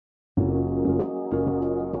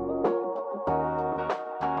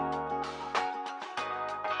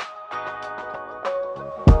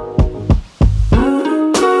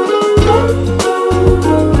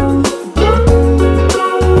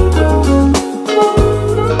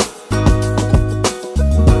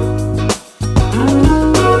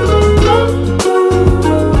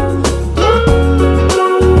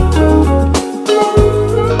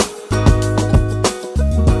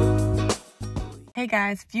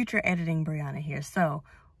future editing Brianna here. So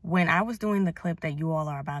when I was doing the clip that you all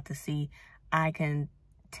are about to see, I can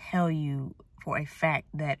tell you for a fact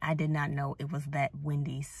that I did not know it was that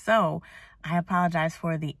windy. So I apologize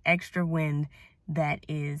for the extra wind that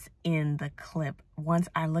is in the clip. Once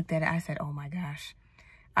I looked at it, I said, oh my gosh,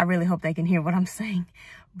 I really hope they can hear what I'm saying.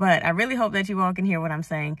 But I really hope that you all can hear what I'm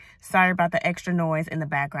saying. Sorry about the extra noise in the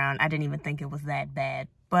background. I didn't even think it was that bad.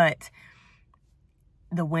 But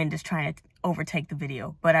the wind is trying to overtake the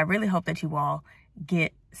video. But I really hope that you all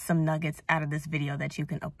get some nuggets out of this video that you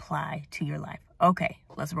can apply to your life. Okay,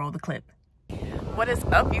 let's roll the clip. What is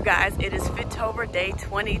up, you guys? It is Fitober day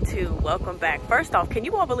 22. Welcome back. First off, can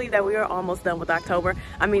you all believe that we are almost done with October?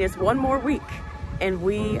 I mean, it's one more week and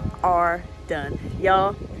we are done.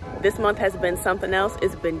 Y'all, this month has been something else.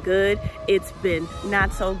 It's been good. It's been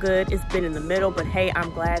not so good. It's been in the middle, but hey,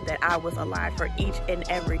 I'm glad that I was alive for each and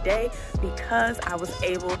every day because I was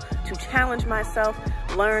able to challenge myself,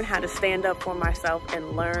 learn how to stand up for myself,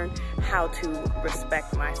 and learn how to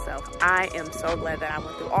respect myself. I am so glad that I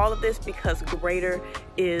went through all of this because greater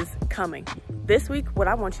is coming. This week, what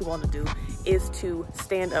I want you all to do is to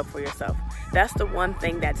stand up for yourself. That's the one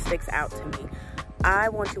thing that sticks out to me. I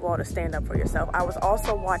want you all to stand up for yourself. I was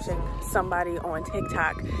also watching somebody on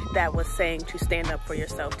TikTok that was saying to stand up for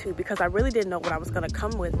yourself too, because I really didn't know what I was going to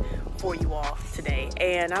come with for you all today.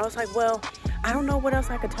 And I was like, well, I don't know what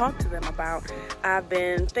else I could talk to them about. I've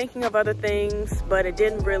been thinking of other things, but it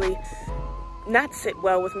didn't really not sit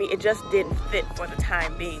well with me. It just didn't fit for the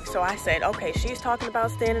time being. So I said, okay, she's talking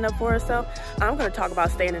about standing up for herself. I'm going to talk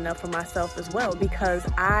about standing up for myself as well, because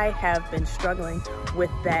I have been struggling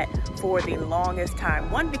with that for the longest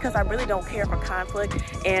time. One, because I really don't care for conflict,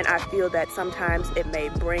 and I feel that sometimes it may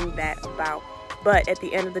bring that about. But at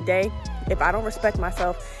the end of the day, if I don't respect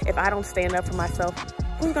myself, if I don't stand up for myself,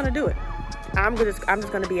 who's going to do it? I'm just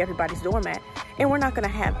going to be everybody's doormat, and we're not going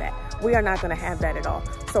to have that. We are not going to have that at all.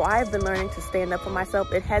 So I have been learning to stand up for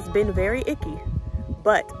myself. It has been very icky,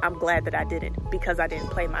 but I'm glad that I did it because I didn't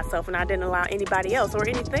play myself and I didn't allow anybody else or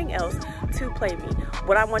anything else to play me.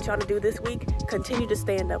 What I want y'all to do this week, continue to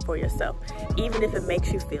stand up for yourself. Even if it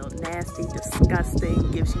makes you feel nasty,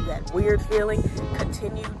 disgusting, gives you that weird feeling,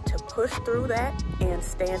 continue to push through that and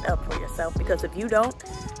stand up for yourself, because if you don't,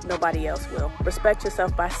 nobody else will. Respect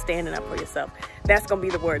yourself by standing up for yourself. That's gonna be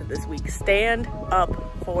the word of this week. Stand up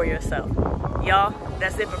for yourself. Y'all,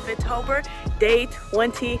 that's it for Fitober, day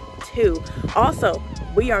 22. Also,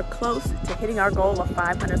 we are close to hitting our goal of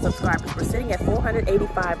 500 subscribers. We're sitting at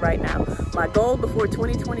 485 right now. My goal before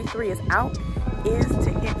 2023 is out is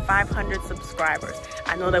to hit 500 subscribers.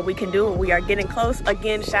 I know that we can do it. We are getting close.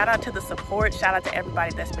 Again, shout out to the support. Shout out to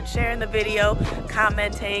everybody that's been sharing the video,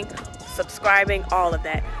 commenting, subscribing, all of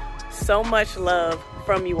that. So much love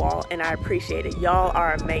from you all, and I appreciate it. Y'all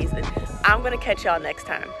are amazing. I'm gonna catch y'all next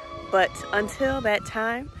time. But until that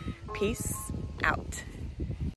time, peace out.